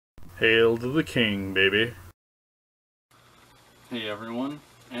Hail to the king, baby. Hey everyone,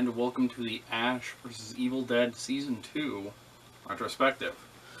 and welcome to the Ash vs. Evil Dead Season 2 Retrospective.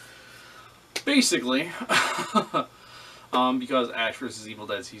 Basically, because Ash vs. Evil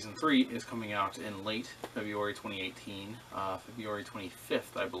Dead Season 3 is coming out in late February 2018, February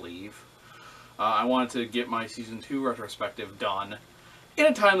 25th, I believe, I wanted to get my Season 2 retrospective done in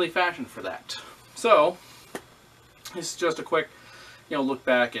a timely fashion for that. So, this is just a quick, look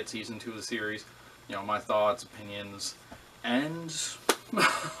back at Season 2 of the series, my thoughts, opinions, and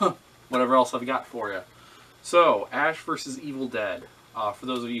whatever else I've got for you. So, Ash vs. Evil Dead. For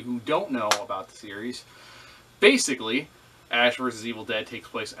those of you who don't know about the series, basically, Ash vs. Evil Dead takes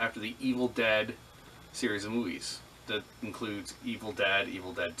place after the Evil Dead series of movies. That includes Evil Dead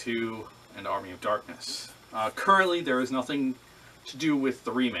 2, and Army of Darkness. Currently, there is nothing to do with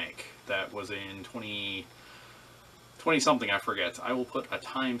the remake that was in 20-something, I forget. I will put a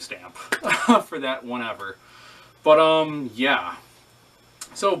timestamp for that whenever. But, yeah.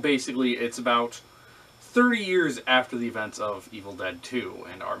 So, basically, it's about 30 years after the events of Evil Dead 2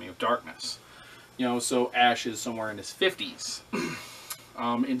 and Army of Darkness. So Ash is somewhere in his 50s.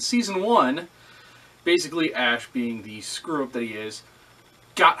 In Season 1, basically Ash, being the screw-up that he is,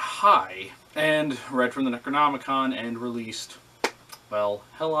 got high and read from the Necronomicon and released, well,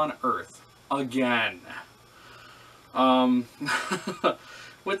 Hell on Earth. Again.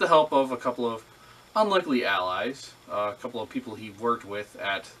 With the help of a couple of unlikely allies, a couple of people he worked with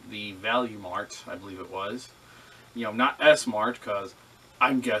at the Valiant, I believe it was. Not S-Mart, because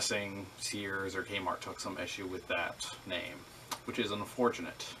I'm guessing Sears or Kmart took some issue with that name, which is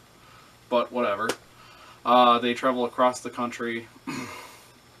unfortunate. But whatever. They travel across the country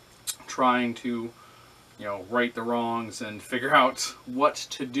trying to, right the wrongs and figure out what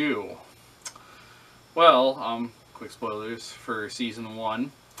to do. Well, quick spoilers for Season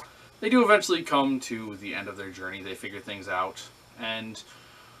 1. They do eventually come to the end of their journey. They figure things out, and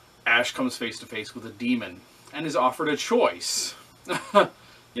Ash comes face to face with a demon and is offered a choice.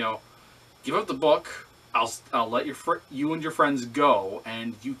 Give up the book. I'll let you and your friends go,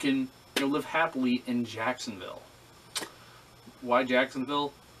 and you can live happily in Jacksonville. Why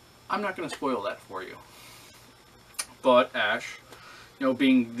Jacksonville? I'm not going to spoil that for you. But Ash,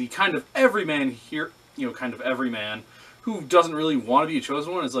 being the kind of everyman here, everyman who doesn't really want to be a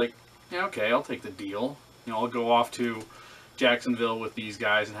chosen one, is like, yeah, okay, I'll take the deal. I'll go off to Jacksonville with these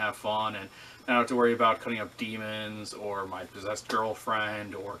guys and have fun, and I don't have to worry about cutting up demons, or my possessed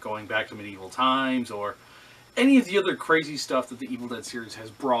girlfriend, or going back to medieval times, or any of the other crazy stuff that the Evil Dead series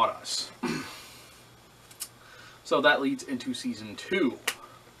has brought us. So that leads into Season 2.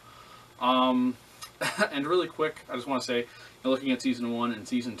 And really quick, I just want to say, looking at Season 1 and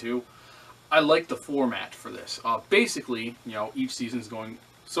Season 2, I like the format for this. Basically, each season's going,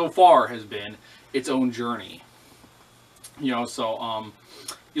 so far, has been its own journey. So,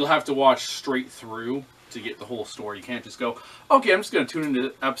 you'll have to watch straight through to get the whole story. You can't just go, okay, I'm just going to tune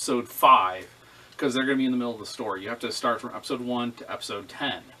into episode 5, because they're going to be in the middle of the story. You have to start from episode 1 to episode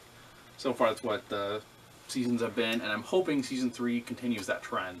 10. So far, that's what the seasons have been, and I'm hoping Season 3 continues that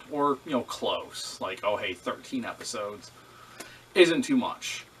trend. Or, close. Like, oh, hey, 13 episodes isn't too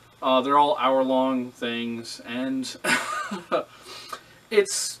much. They're all hour-long things, and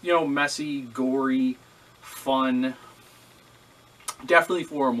it's, messy, gory, fun. Definitely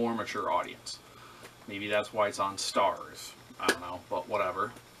for a more mature audience. Maybe that's why it's on Stars. I don't know, but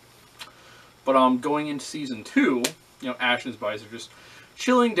whatever. But going into Season 2, Ash and his buddies are just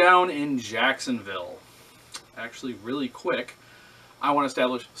chilling down in Jacksonville. Actually, really quick, I want to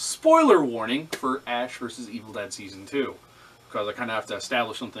establish spoiler warning for Ash vs. Evil Dead Season 2. Because I kind of have to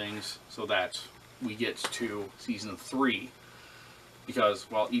establish some things so that we get to Season 3. Because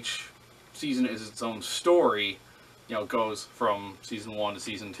while each season is its own story, it goes from Season 1 to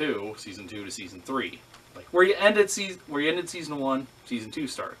Season 2, Season 2 to Season 3. Like, where you ended Season 1, Season 2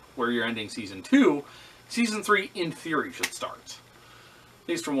 started. Where you're ending Season 2, Season 3, in theory, should start. At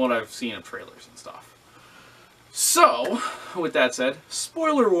least from what I've seen of trailers and stuff. So, with that said,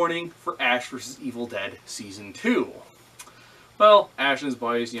 spoiler warning for Ash vs. Evil Dead Season 2. Well, Ash and his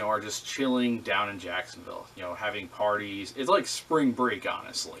buddies, are just chilling down in Jacksonville, having parties. It's like spring break,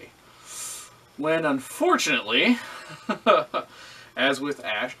 honestly. When, unfortunately, as with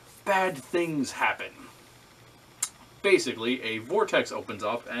Ash, bad things happen. Basically, a vortex opens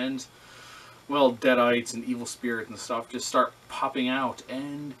up and, well, deadites and evil spirits and stuff just start popping out,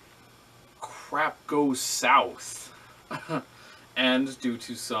 and crap goes south. And due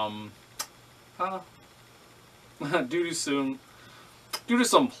to some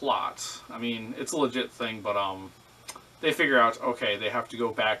plot. I mean, it's a legit thing, but they figure out, okay, they have to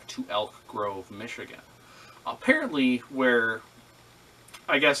go back to Elk Grove, Michigan. Apparently, where,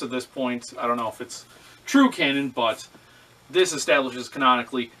 I guess at this point, I don't know if it's true canon, but this establishes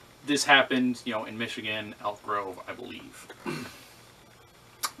canonically, this happened, in Michigan, Elk Grove, I believe.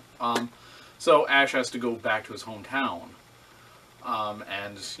 So Ash has to go back to his hometown,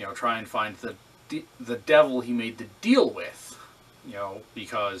 and, try and find the devil he made the deal with,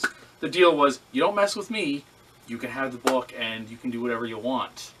 because the deal was, you don't mess with me, you can have the book, and you can do whatever you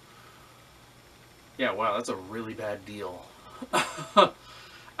want. Yeah, wow, that's a really bad deal.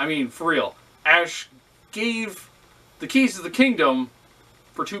 I mean, for real, Ash gave the keys to the kingdom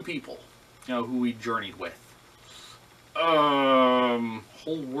for 2 people, who we journeyed with. Whole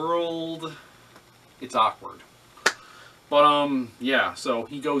world, it's awkward. But, yeah, so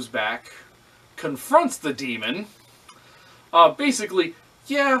he goes back, confronts the demon. Basically,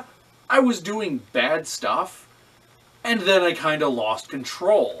 yeah, I was doing bad stuff, and then I kind of lost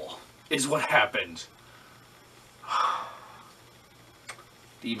control, is what happened.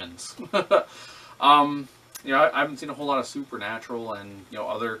 Demons. I haven't seen a whole lot of Supernatural and,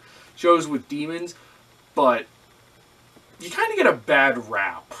 other shows with demons, but you kind of get a bad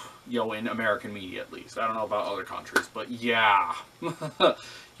rap, in American media at least. I don't know about other countries, but yeah.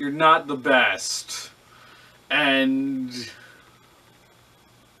 You're not the best. And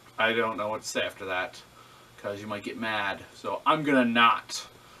I don't know what to say after that, because you might get mad, so I'm gonna not.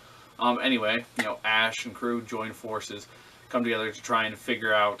 Anyway, Ash and crew join forces, come together to try and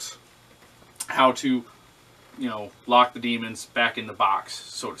figure out how to, lock the demons back in the box,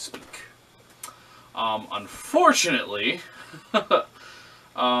 so to speak. Unfortunately,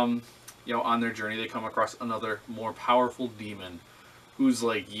 on their journey, they come across another more powerful demon who's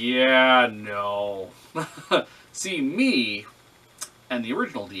like, yeah, no. See, me and the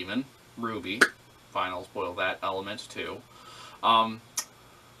original demon, Ruby, fine, I'll spoil that element too.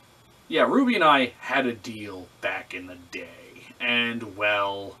 Yeah, Ruby and I had a deal back in the day, and,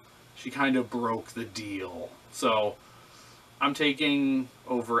 well, she kind of broke the deal. So, I'm taking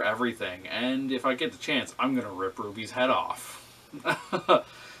over everything, and if I get the chance, I'm going to rip Ruby's head off.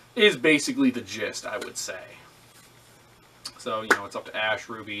 Is basically the gist, I would say. So, it's up to Ash,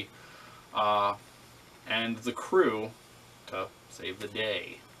 Ruby, and the crew to save the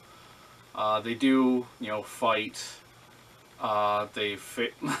day. They do, fight.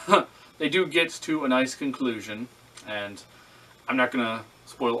 They do get to a nice conclusion, and I'm not going to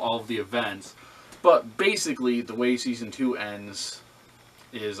spoil all of the events, but basically the way Season 2 ends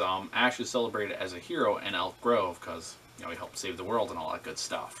is Ash is celebrated as a hero in Elk Grove because, he helped save the world and all that good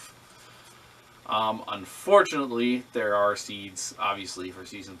stuff. Unfortunately, there are seeds, obviously, for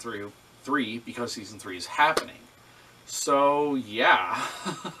Season 3 because Season 3 is happening. So, yeah.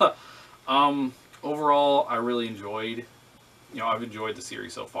 Overall, I really enjoyed, I've enjoyed the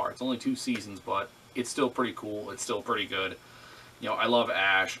series so far. It's only 2 seasons, but it's still pretty cool. It's still pretty good. I love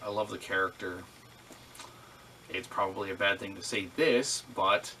Ash. I love the character. It's probably a bad thing to say this,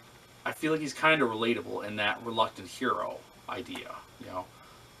 but I feel like he's kind of relatable in that reluctant hero idea.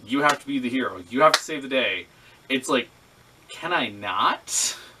 You have to be the hero. You have to save the day. It's like, can I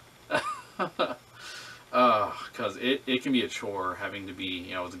not? Because it can be a chore having to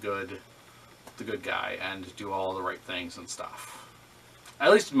be, the good guy and do all the right things and stuff.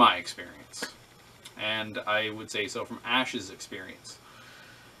 At least in my experience. And I would say so from Ash's experience.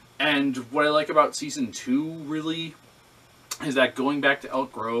 And what I like about Season 2, really, is that going back to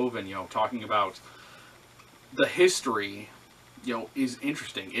Elk Grove and, talking about the history, is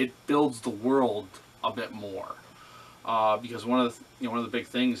interesting. It builds the world a bit more. Because one of the big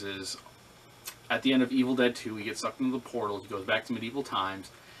things is, at the end of Evil Dead 2, he gets sucked into the portal, he goes back to medieval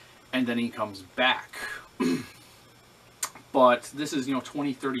times, and then he comes back. But this is,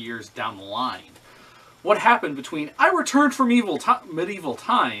 20, 30 years down the line. What happened between I returned from medieval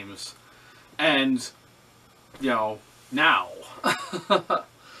times and, now?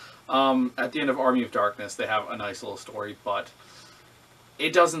 At the end of Army of Darkness, they have a nice little story, but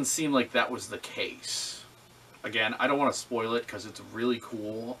it doesn't seem like that was the case. Again, I don't want to spoil it because it's really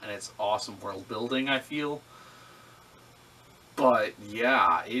cool and it's awesome world building, I feel. But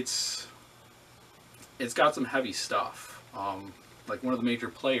yeah, it's got some heavy stuff. Like one of the major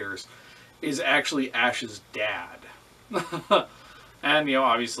players is actually Ash's dad. And,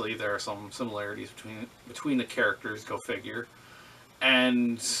 obviously there are some similarities between the characters, go figure.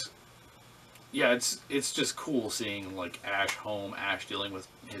 And yeah, it's just cool seeing like Ash home, Ash dealing with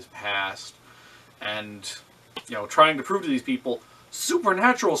his past, and trying to prove to these people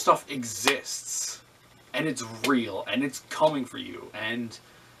supernatural stuff exists, and it's real, and it's coming for you, and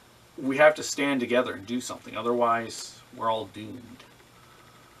we have to stand together and do something. Otherwise, we're all doomed.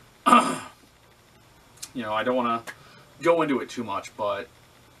 You know, I don't want to go into it too much, but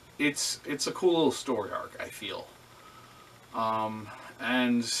it's a cool little story arc, I feel.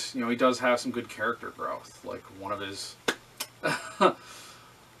 And you know, he does have some good character growth. Like one of his,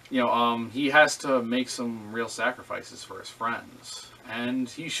 he has to make some real sacrifices for his friends, and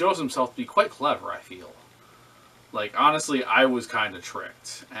he shows himself to be quite clever, I feel. Like honestly, I was kind of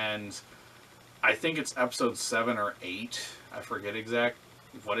tricked, and I think it's episode 7 or 8. I forget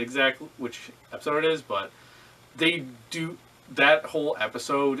which episode it is, but they do that whole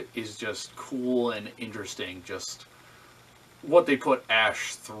episode is just cool and interesting. Just what they put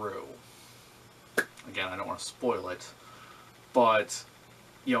Ash through. Again, I don't want to spoil it, but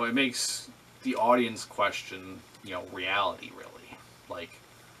you know, it makes the audience question, you know, reality really. Like,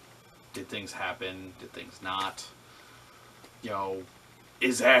 did things happen? Did things not? You know,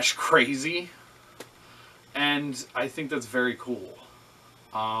 is Ash crazy? And I think that's very cool.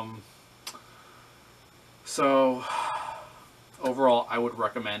 So overall, I would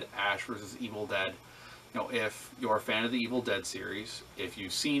recommend Ash vs. Evil Dead. You know, if you're a fan of the Evil Dead series, if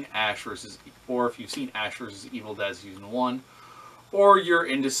you've seen Ash vs. Evil Dead season 1, or you're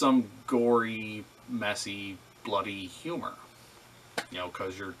into some gory, messy, bloody humor, you know,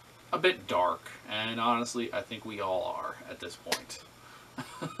 because you're a bit dark, and honestly, I think we all are at this point.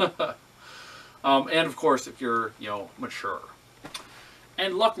 And of course, if you're, you know, mature.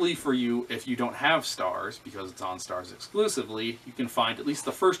 And luckily for you, if you don't have Stars, because it's on Stars exclusively, you can find at least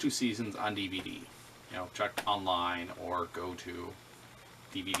the first 2 seasons on DVD. You know, check online or go to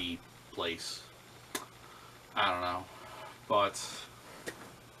DVD place. I don't know. But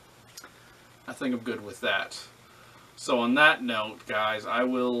I think I'm good with that. So on that note, guys,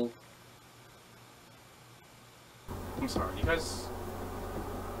 I'm sorry, you guys...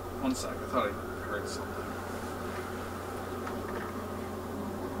 One sec, I thought I heard something.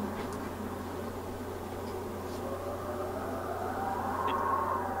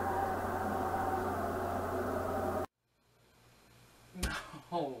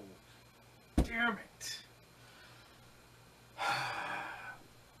 No. Damn it.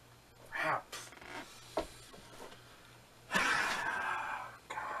 Crap.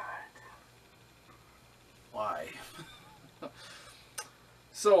 God. Why?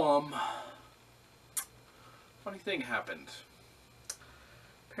 So, funny thing happened.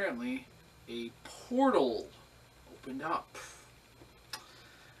 Apparently, a portal opened up.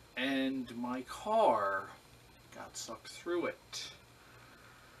 And my car got sucked through it.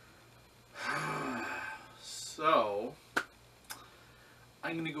 So,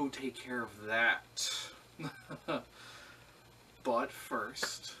 I'm going to go take care of that. But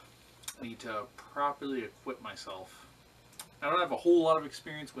first, I need to properly equip myself. I don't have a whole lot of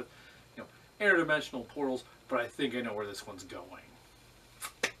experience with, you know, interdimensional portals, but I think I know where this one's going.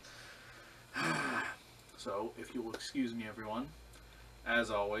 So, if you will excuse me, everyone,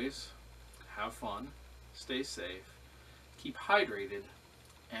 as always, have fun, stay safe, keep hydrated,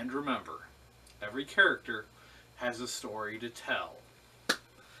 and remember, every character has a story to tell.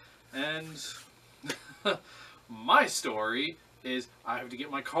 And my story is I have to get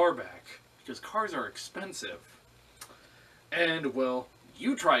my car back, because cars are expensive. And, well,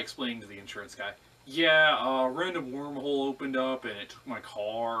 you try explaining to the insurance guy, yeah, a random wormhole opened up and it took my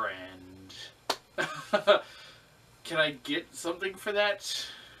car and... Can I get something for that?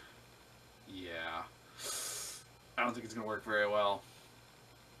 Yeah. I don't think it's going to work very well.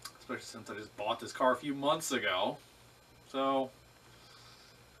 Especially since I just bought this car a few months ago. So...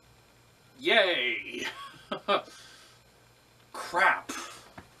 Yay! Crap.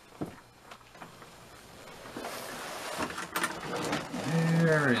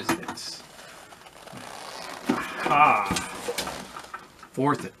 Where is it? Aha!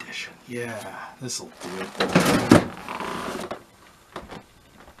 4th edition. Yeah, this'll do it.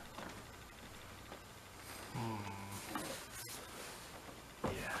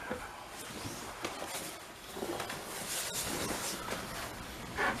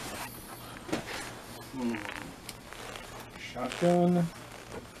 Shotgun.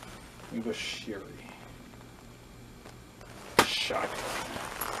 We have a Sherry. Shotgun.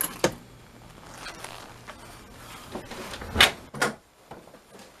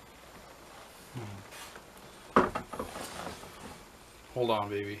 Hold on,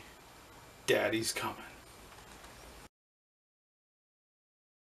 baby. Daddy's coming.